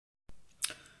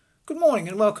Good morning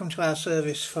and welcome to our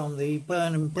service from the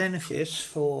Burnham Benefice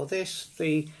for this,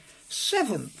 the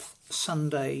 7th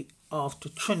Sunday after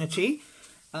Trinity.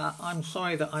 I'm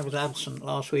sorry that I was absent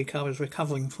last week. I was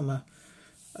recovering from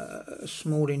a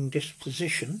small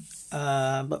indisposition,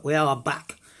 but we are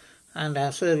back, and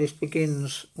our service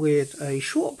begins with a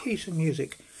short piece of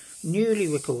music newly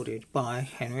recorded by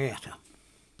Henrietta.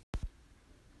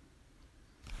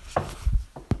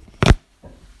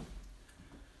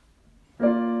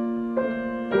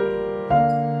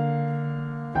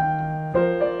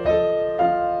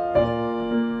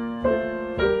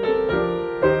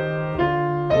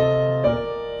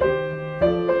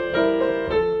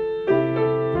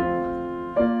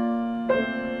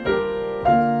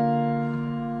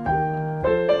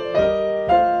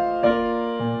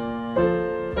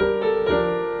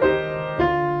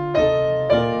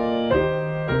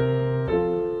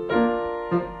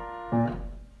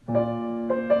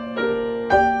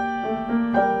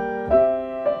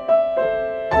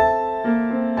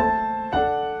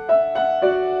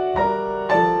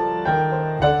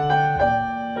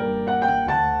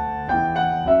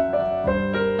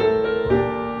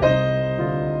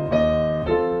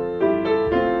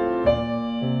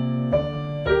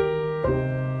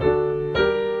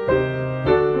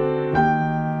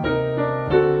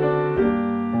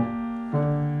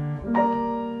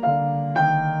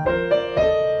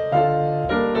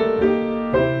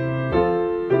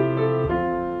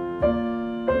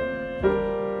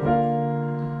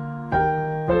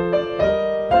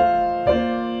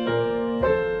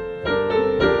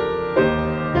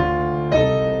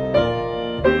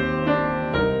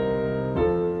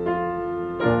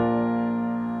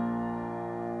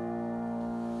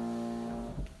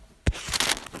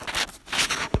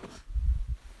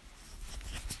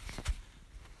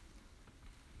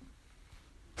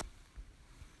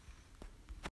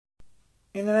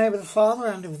 In the name of the Father,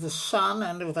 and of the Son,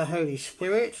 and of the Holy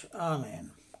Spirit.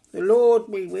 Amen. The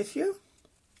Lord be with you.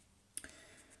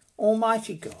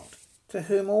 Almighty God, to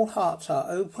whom all hearts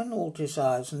are open, all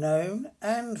desires known,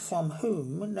 and from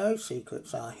whom no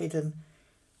secrets are hidden,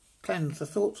 cleanse the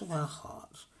thoughts of our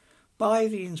hearts by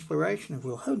the inspiration of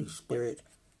your Holy Spirit,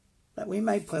 that we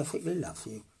may perfectly love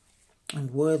you and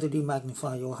worthily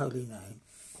magnify your holy name,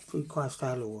 through Christ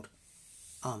our Lord.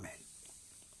 Amen.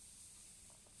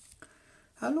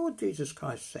 Our Lord Jesus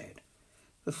Christ said,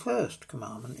 "The first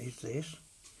commandment is this,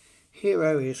 Hear,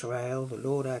 O Israel, the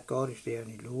Lord our God is the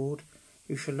only Lord.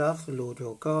 You shall love the Lord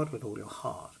your God with all your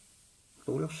heart, with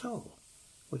all your soul,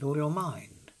 with all your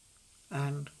mind,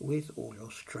 and with all your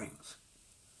strength.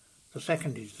 The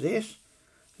second is this,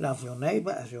 love your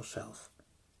neighbour as yourself.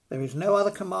 There is no other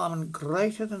commandment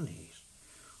greater than these.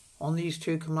 On these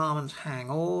two commandments hang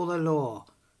all the law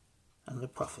and the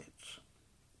prophets."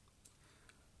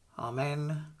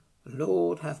 Amen.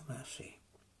 Lord, have mercy.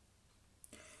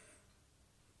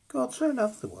 God so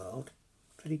loved the world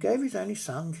that he gave his only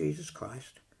Son, Jesus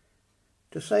Christ,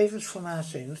 to save us from our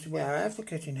sins, to be our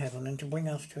advocate in heaven, and to bring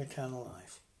us to eternal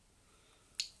life.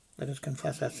 Let us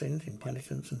confess our sins in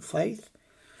penitence and faith,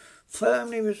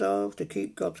 firmly resolved to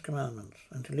keep God's commandments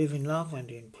and to live in love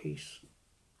and in peace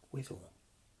with all.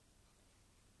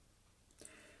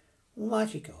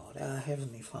 Almighty God, our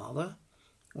Heavenly Father,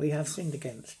 we have sinned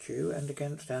against you and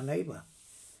against our neighbour,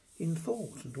 in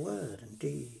thought and word and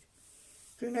deed,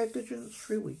 through negligence,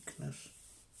 through weakness,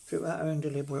 through our own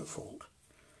deliberate fault.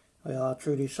 We are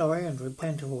truly sorry and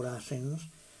repent of all our sins,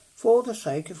 for the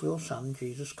sake of your Son,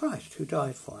 Jesus Christ, who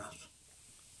died for us.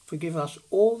 Forgive us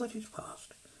all that is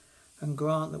past, and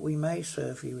grant that we may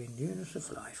serve you in newness of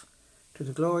life, to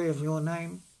the glory of your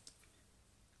name.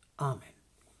 Amen.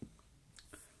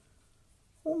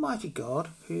 Almighty God,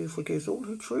 who forgives all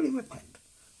who truly repent,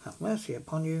 have mercy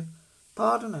upon you,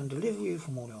 pardon and deliver you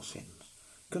from all your sins,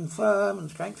 confirm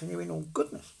and strengthen you in all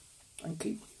goodness, and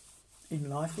keep you in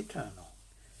life eternal.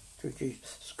 Through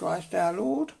Jesus Christ our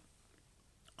Lord.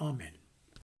 Amen.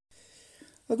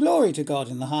 The glory to God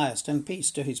in the highest, and peace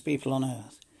to his people on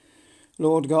earth.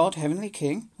 Lord God, heavenly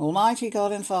King, almighty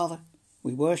God and Father,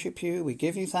 we worship you, we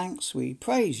give you thanks, we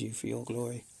praise you for your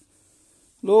glory.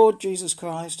 Lord Jesus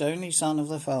Christ, only Son of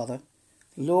the Father,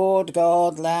 Lord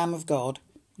God, Lamb of God,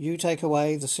 you take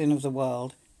away the sin of the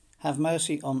world. Have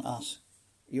mercy on us.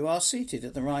 You are seated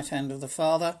at the right hand of the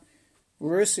Father.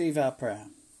 Receive our prayer.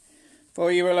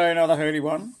 For you alone are the Holy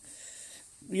One.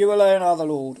 You alone are the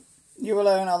Lord. You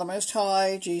alone are the Most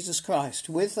High, Jesus Christ,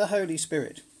 with the Holy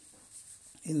Spirit.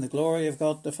 In the glory of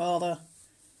God the Father.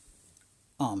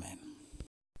 Amen.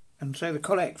 And so the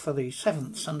collect for the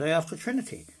 7th Sunday after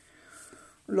Trinity.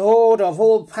 Lord of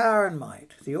all power and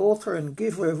might, the author and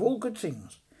giver of all good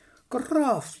things,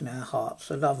 Graft in our hearts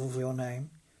the love of your name.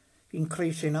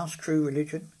 Increase in us true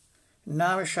religion.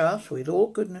 Nourish us with all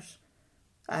goodness,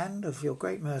 and of your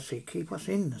great mercy keep us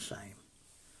in the same.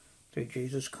 Through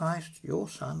Jesus Christ, your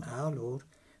Son, our Lord,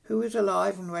 who is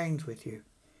alive and reigns with you,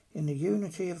 in the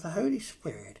unity of the Holy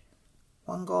Spirit,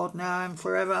 one God, now and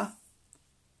forever.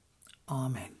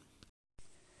 Amen.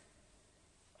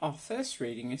 Our first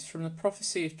reading is from the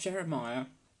prophecy of Jeremiah,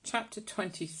 chapter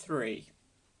 23.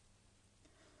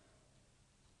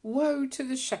 Woe to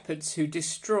the shepherds who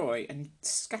destroy and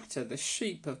scatter the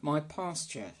sheep of my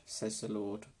pasture, says the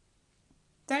Lord.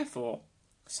 Therefore,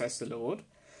 says the Lord,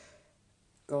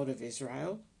 God of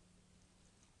Israel,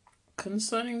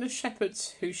 concerning the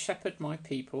shepherds who shepherd my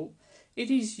people, it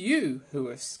is you who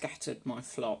have scattered my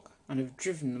flock and have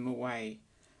driven them away,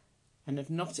 and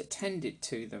have not attended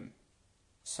to them.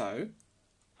 So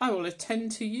I will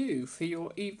attend to you for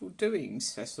your evil doings,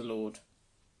 says the Lord.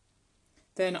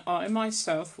 Then I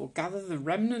myself will gather the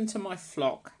remnant of my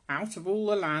flock out of all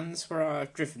the lands where I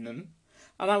have driven them,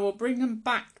 and I will bring them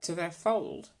back to their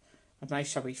fold, and they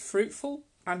shall be fruitful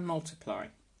and multiply.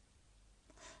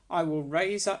 I will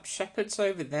raise up shepherds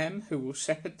over them who will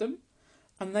shepherd them,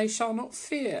 and they shall not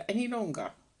fear any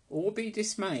longer, or be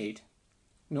dismayed,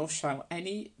 nor shall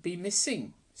any be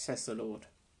missing, says the Lord.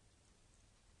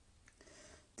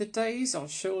 The days are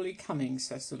surely coming,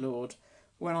 says the Lord,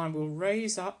 when I will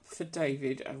raise up for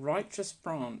David a righteous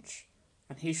branch,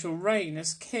 and he shall reign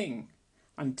as king,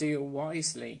 and deal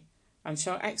wisely, and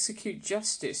shall execute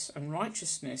justice and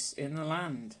righteousness in the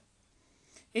land.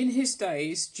 In his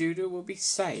days Judah will be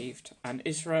saved, and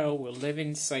Israel will live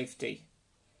in safety.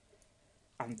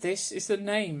 And this is the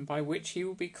name by which he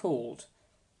will be called: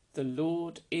 The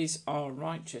Lord is our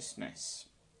righteousness.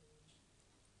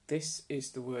 This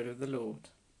is the word of the Lord.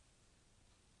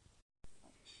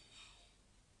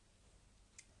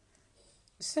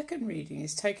 The second reading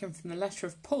is taken from the letter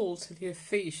of Paul to the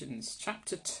Ephesians,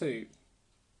 chapter 2.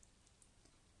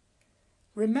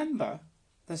 Remember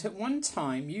that at one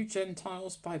time you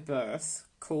Gentiles by birth,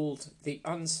 called the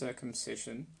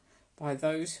uncircumcision, by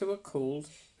those who are called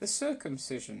the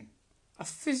circumcision, a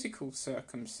physical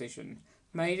circumcision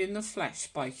made in the flesh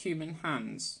by human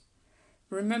hands.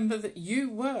 Remember that you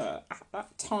were at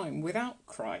that time without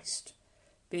Christ,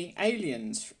 being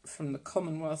aliens from the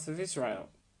commonwealth of Israel,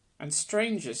 and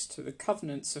strangers to the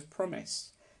covenants of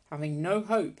promise, having no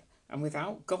hope and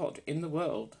without God in the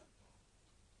world.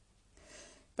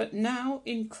 But now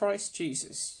in Christ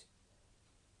Jesus,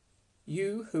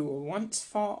 you who were once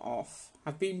far off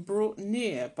have been brought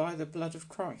near by the blood of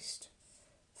Christ.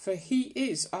 For he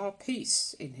is our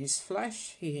peace. In his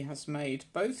flesh he has made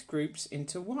both groups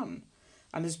into one,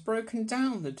 and has broken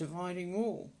down the dividing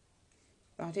wall,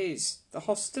 that is, the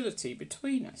hostility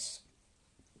between us.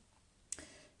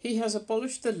 He has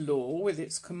abolished the law with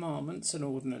its commandments and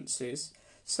ordinances,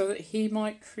 so that he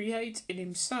might create in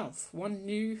himself one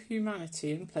new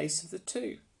humanity in place of the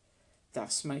two,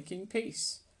 thus making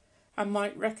peace, and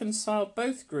might reconcile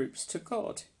both groups to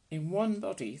God in one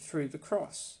body through the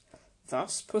cross,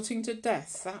 thus putting to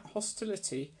death that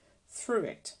hostility through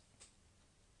it.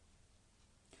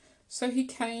 So he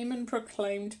came and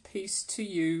proclaimed peace to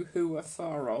you who were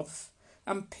far off,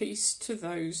 and peace to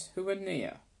those who were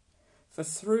near. For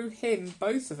through him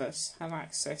both of us have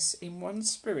access in one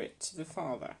Spirit to the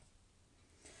Father.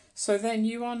 So then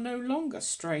you are no longer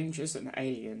strangers and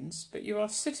aliens, but you are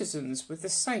citizens with the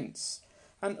saints,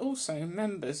 and also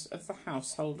members of the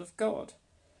household of God,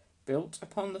 built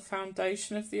upon the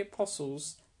foundation of the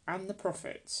apostles and the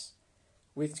prophets,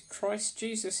 with Christ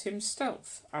Jesus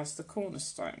himself as the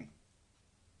cornerstone.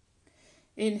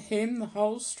 In him the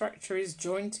whole structure is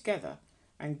joined together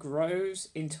and grows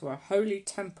into a holy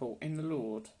temple in the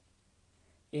Lord,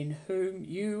 in whom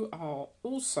you are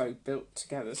also built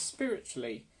together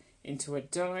spiritually into a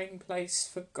dwelling place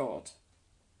for God.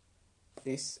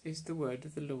 This is the word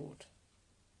of the Lord.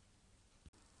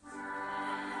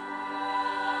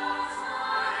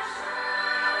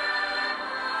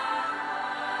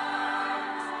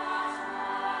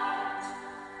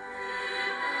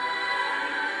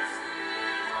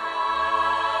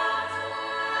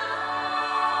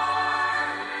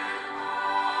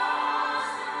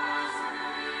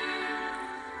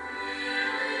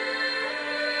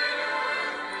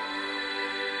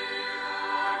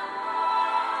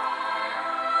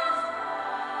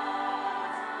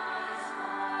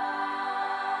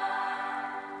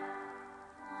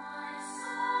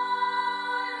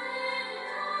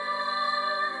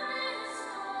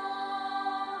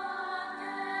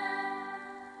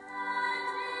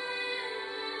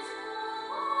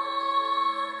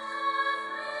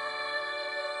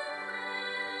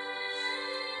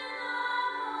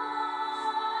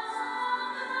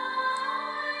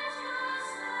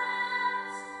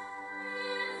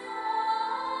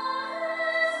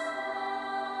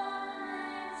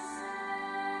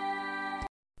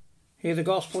 Hear the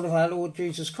Gospel of our Lord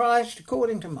Jesus Christ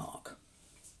according to Mark.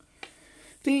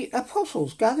 The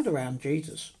apostles gathered around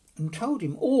Jesus and told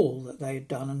him all that they had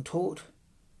done and taught.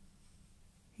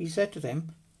 He said to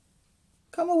them,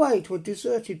 "Come away to a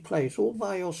deserted place all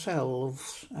by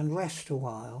yourselves and rest a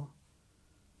while."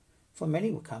 For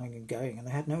many were coming and going, and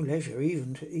they had no leisure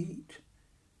even to eat.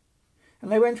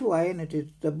 And they went away in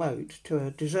the boat to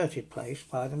a deserted place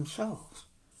by themselves.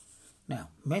 Now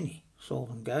many saw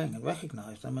them going and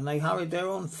recognized them, and they hurried there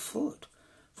on foot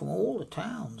from all the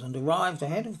towns and arrived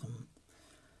ahead of them.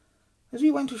 As he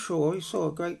went ashore, he saw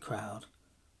a great crowd,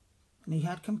 and he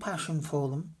had compassion for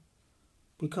them,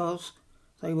 because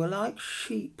they were like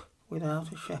sheep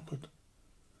without a shepherd,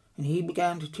 and he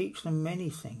began to teach them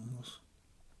many things.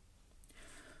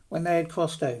 When they had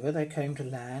crossed over, they came to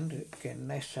land at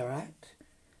Gennesaret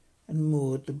and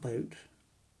moored the boat.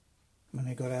 When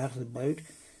they got out of the boat,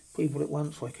 people at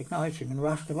once recognized him and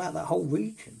rushed about that whole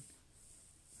region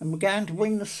and began to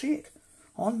bring the sick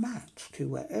on mats to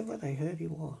wherever they heard he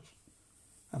was.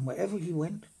 And wherever he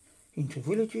went, into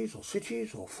villages or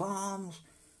cities or farms,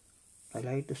 they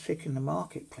laid the sick in the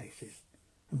marketplaces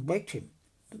and begged him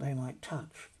that they might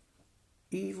touch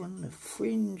even the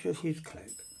fringe of his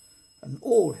cloak, and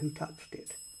all who touched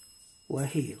it were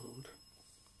healed.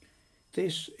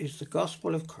 This is the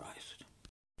Gospel of Christ.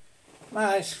 May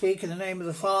I speak in the name of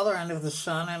the Father, and of the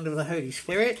Son, and of the Holy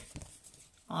Spirit.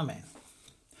 Amen.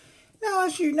 Now,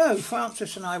 as you know,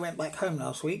 Francis and I went back home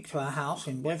last week to our house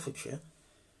in Bedfordshire,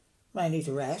 mainly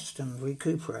to rest and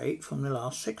recuperate from the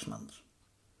last 6 months.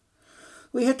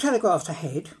 We had telegraphed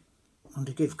ahead, and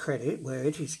to give credit where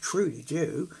it is truly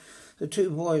due, the 2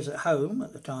 boys at home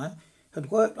at the time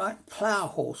had worked like plough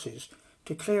horses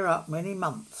to clear up many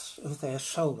months of their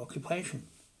sole occupation.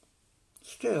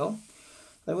 Still,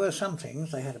 there were some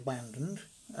things they had abandoned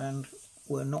and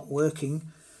were not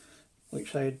working,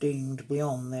 which they had deemed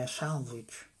beyond their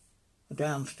salvage. A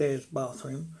downstairs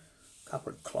bathroom,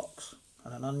 cupboard clocks,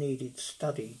 and an unneeded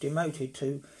study demoted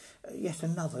to yet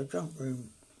another junk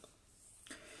room.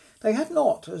 They had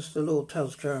not, as the Lord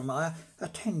tells Jeremiah,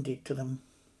 attended to them.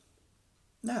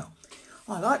 Now,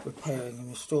 I like repairing and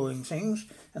restoring things,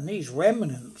 and these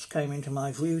remnants came into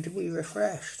my view to be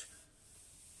refreshed.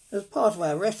 As part of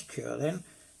our rest cure, then,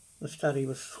 the study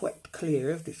was swept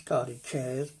clear of discarded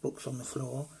chairs, books on the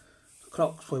floor. The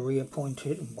clocks were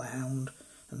reappointed and wound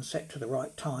and set to the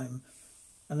right time,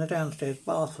 and the downstairs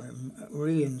bathroom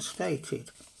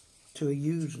reinstated to a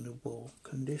usable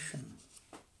condition.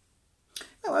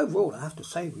 Now, overall, I have to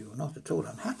say we were not at all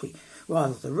unhappy,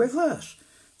 rather the reverse,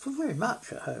 for very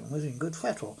much at home was in good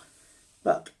fettle.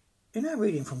 But in our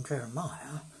reading from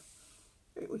Jeremiah,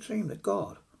 it would seem that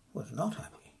God was not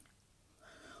happy.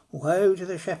 "Woe to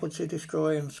the shepherds who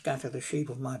destroy and scatter the sheep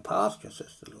of my pasture,"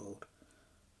 says the Lord.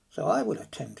 "So I will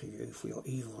attend to you for your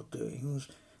evil doings,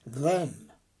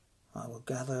 then I will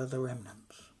gather the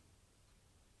remnants."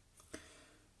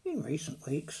 In recent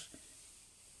weeks,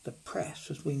 the press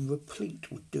has been replete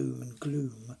with doom and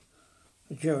gloom.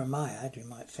 Jeremiah, you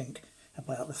might think,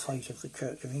 about the fate of the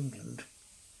Church of England.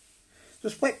 The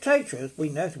Spectator has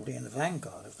been notably in the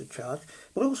vanguard of the charge,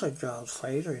 but also Giles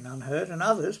Fraser in Unheard and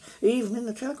others, even in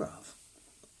the Telegraph.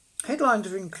 Headlines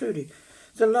have included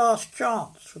 "The Last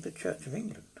Chance for the Church of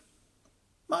England."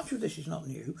 Much of this is not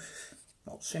new,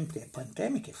 not simply a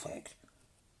pandemic effect,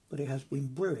 but it has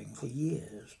been brewing for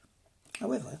years.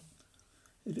 However,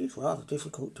 it is rather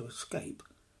difficult to escape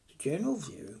the general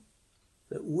view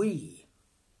that we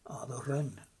are the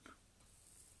remnant.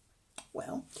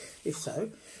 Well, if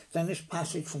so, then this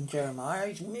passage from Jeremiah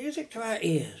is music to our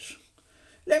ears.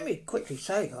 Let me quickly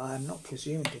say that I am not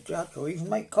presuming to judge or even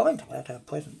make comment about our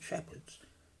present shepherds.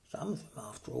 Some of them,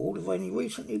 after all, have only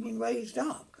recently been raised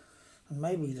up, and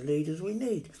may be the leaders we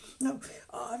need. No,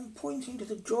 I'm pointing to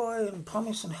the joy and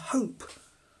promise and hope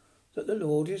that the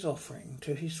Lord is offering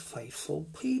to his faithful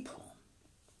people.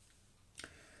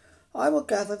 "I will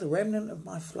gather the remnant of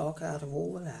my flock out of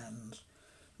all the lands,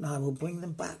 and I will bring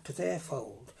them back to their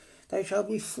fold. They shall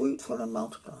be fruitful and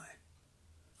multiply.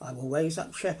 I will raise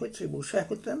up shepherds who will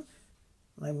shepherd them,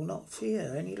 and they will not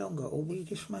fear any longer or be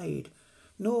dismayed,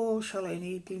 nor shall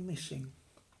any be missing."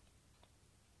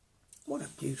 What a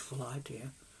beautiful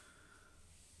idea.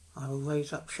 I will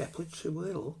raise up shepherds who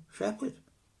will shepherd.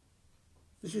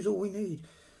 This is all we need.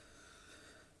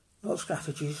 Not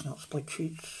strategies, not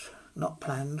spreadsheets, not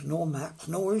plans, nor maps,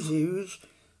 nor reviews,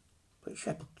 but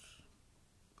shepherds.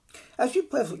 As you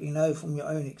perfectly know from your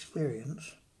own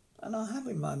experience, and I have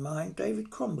in my mind David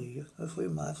Crombie, of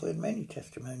whom I have heard many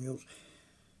testimonials,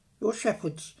 your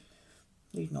shepherds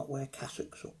need not wear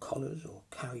cassocks or collars or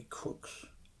carry crooks.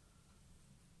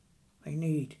 They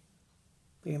need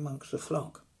be amongst the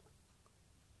flock.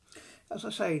 As I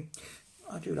say,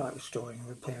 I do like restoring and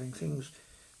repairing things,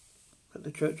 but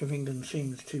the Church of England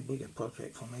seems too big a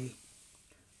project for me.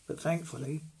 But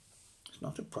thankfully, it's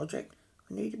not a project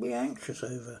we need to be anxious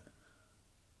over.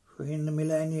 For in the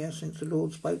millennia since the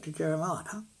Lord spoke to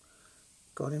Jeremiah,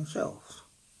 God himself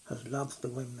has loved the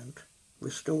remnant,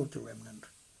 restored the remnant,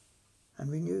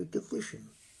 and renewed the vision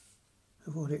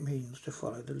of what it means to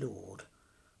follow the Lord.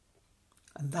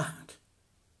 And that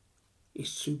is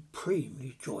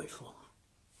supremely joyful.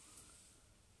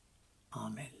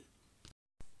 Amen.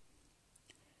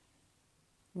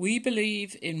 We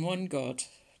believe in one God,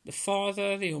 the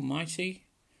Father, the Almighty,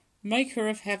 maker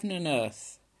of heaven and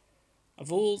earth,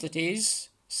 of all that is,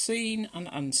 seen and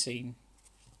unseen.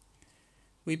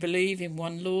 We believe in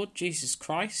one Lord Jesus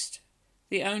Christ,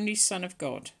 the only Son of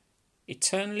God,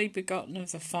 eternally begotten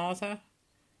of the Father,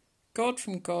 God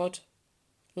from God,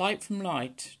 light from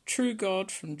light, true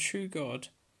God from true God,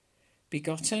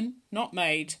 begotten, not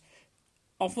made,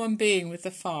 of one being with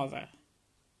the Father.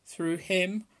 Through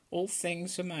him all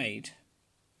things are made.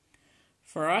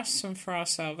 For us and for our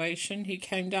salvation he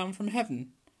came down from heaven,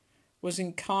 was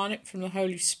incarnate from the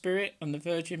Holy Spirit and the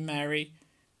Virgin Mary,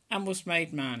 and was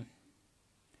made man.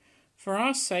 For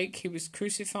our sake he was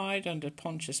crucified under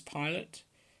Pontius Pilate.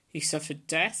 He suffered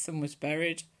death and was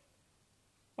buried.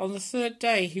 On the third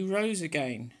day he rose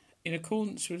again, in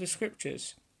accordance with the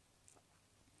Scriptures.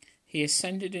 He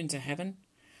ascended into heaven,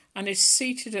 and is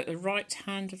seated at the right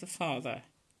hand of the Father.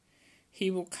 He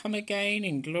will come again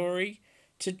in glory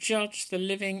to judge the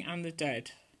living and the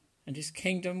dead, and his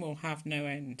kingdom will have no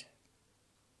end.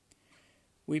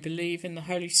 We believe in the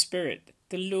Holy Spirit,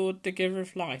 the Lord, the giver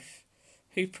of life,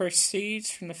 who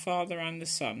proceeds from the Father and the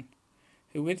Son,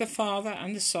 who with the Father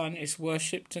and the Son is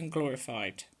worshipped and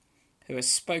glorified, who has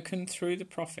spoken through the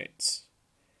prophets.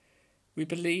 We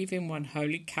believe in one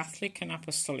holy Catholic and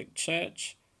Apostolic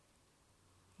Church,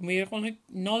 and we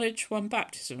acknowledge one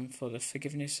baptism for the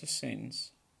forgiveness of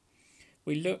sins.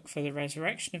 We look for the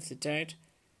resurrection of the dead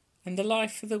and the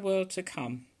life of the world to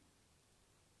come.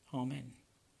 Amen.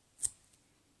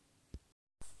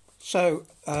 So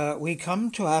we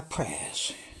come to our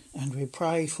prayers, and we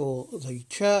pray for the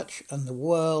Church and the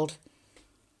world,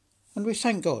 and we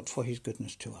thank God for his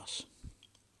goodness to us.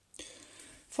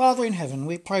 Father in heaven,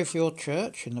 we pray for your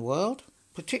Church in the world,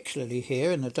 particularly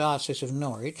here in the Diocese of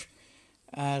Norwich,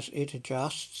 as it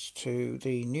adjusts to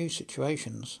the new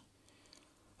situations.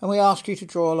 And we ask you to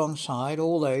draw alongside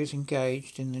all those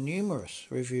engaged in the numerous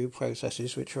review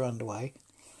processes which are underway,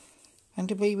 and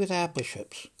to be with our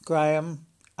bishops, Graham,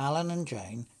 Alan and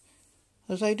Jane,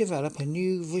 as they develop a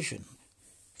new vision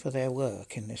for their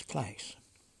work in this place.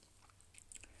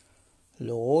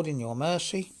 Lord, in your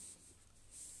mercy,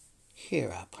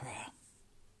 hear our prayer.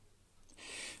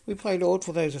 We pray, Lord,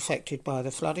 for those affected by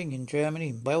the flooding in Germany,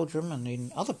 in Belgium and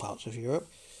in other parts of Europe,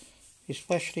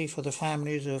 especially for the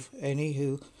families of any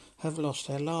who have lost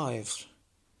their lives.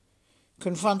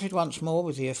 Confronted once more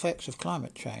with the effects of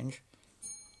climate change,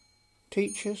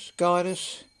 teach us, guide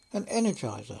us and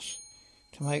energise us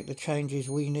to make the changes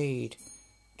we need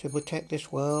to protect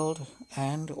this world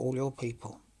and all your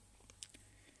people.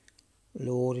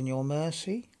 Lord, in your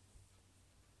mercy,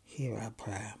 hear our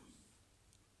prayer.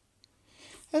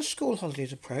 As school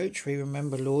holidays approach, we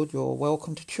remember, Lord, your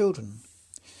welcome to children,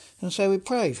 and so we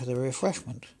pray for the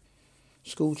refreshment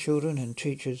school children and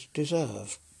teachers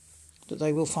deserve, that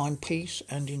they will find peace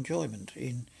and enjoyment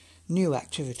in new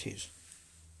activities,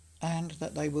 and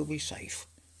that they will be safe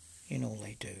in all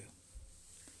they do.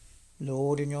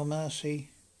 Lord, in your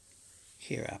mercy,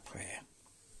 hear our prayer.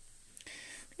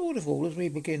 Lord of all, as we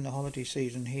begin the holiday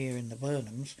season here in the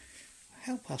Burnhams,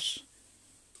 help us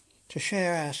to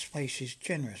share our spaces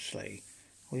generously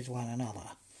with one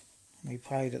another. We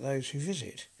pray that those who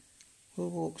visit will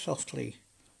walk softly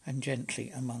and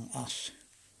gently among us.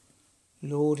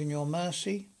 Lord, in your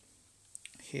mercy,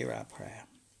 hear our prayer.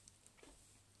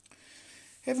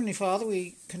 Heavenly Father,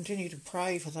 we continue to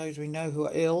pray for those we know who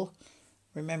are ill,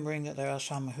 remembering that there are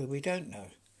some who we don't know,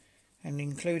 and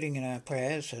including in our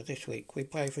prayers this week, we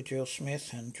pray for Jill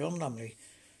Smith and John Lumley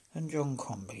and John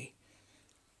Crombie.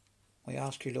 We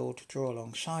ask you, Lord, to draw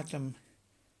alongside them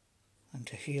and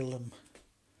to heal them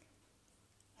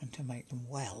and to make them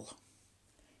well.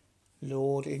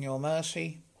 Lord, in your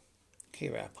mercy,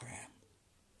 hear our prayer.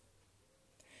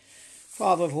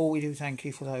 Father of all, we do thank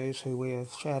you for those who we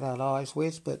have shared our lives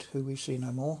with, but who we see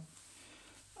no more.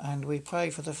 And we pray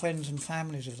for the friends and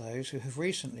families of those who have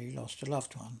recently lost a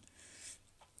loved one.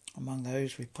 Among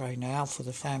those, we pray now for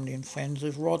the family and friends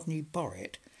of Rodney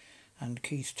Borrett and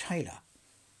Keith Taylor,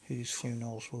 whose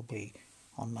funerals will be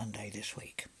on Monday this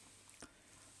week.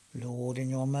 Lord, in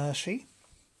your mercy,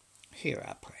 hear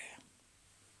our prayer.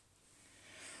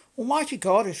 Almighty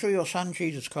God, who through your Son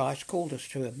Jesus Christ called us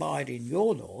to abide in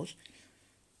your laws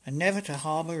and never to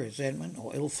harbour resentment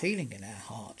or ill feeling in our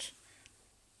hearts,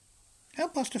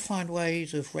 help us to find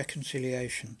ways of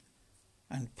reconciliation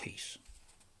and peace.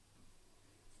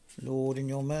 Lord, in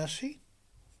your mercy,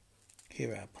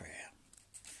 hear our prayer.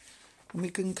 And we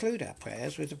conclude our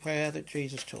prayers with the prayer that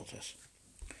Jesus taught us.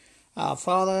 Our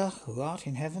Father, who art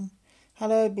in heaven,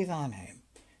 hallowed be thy name.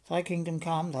 Thy kingdom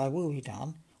come, thy will be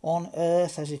done, on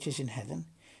earth as it is in heaven.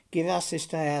 Give us this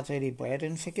day our daily bread,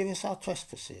 and forgive us our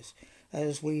trespasses,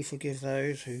 as we forgive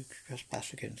those who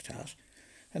trespass against us.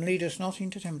 And lead us not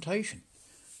into temptation,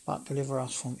 but deliver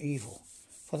us from evil.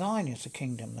 For thine is the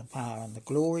kingdom, the power, and the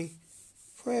glory,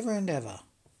 for ever and ever.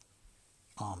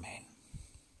 Amen.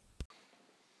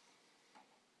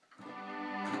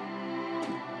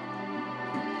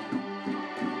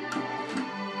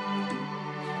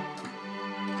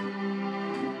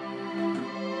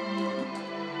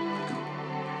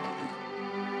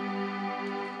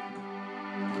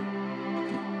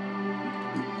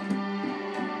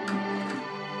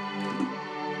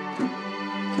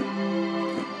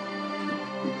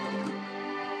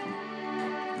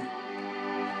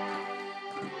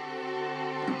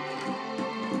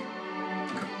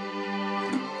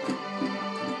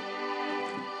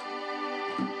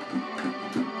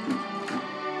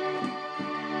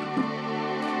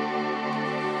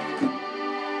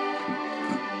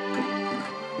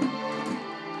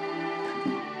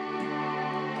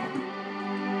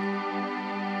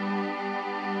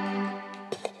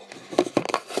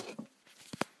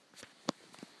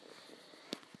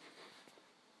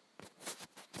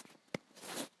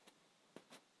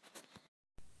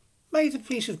 May the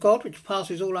peace of God, which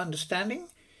passes all understanding,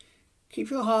 keep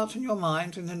your hearts and your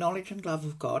minds in the knowledge and love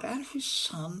of God and of his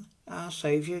Son, our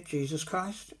Saviour, Jesus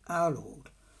Christ, our Lord.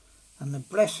 And the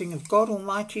blessing of God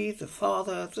Almighty, the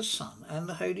Father, the Son, and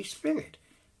the Holy Spirit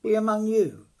be among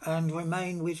you and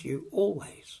remain with you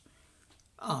always.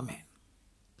 Amen.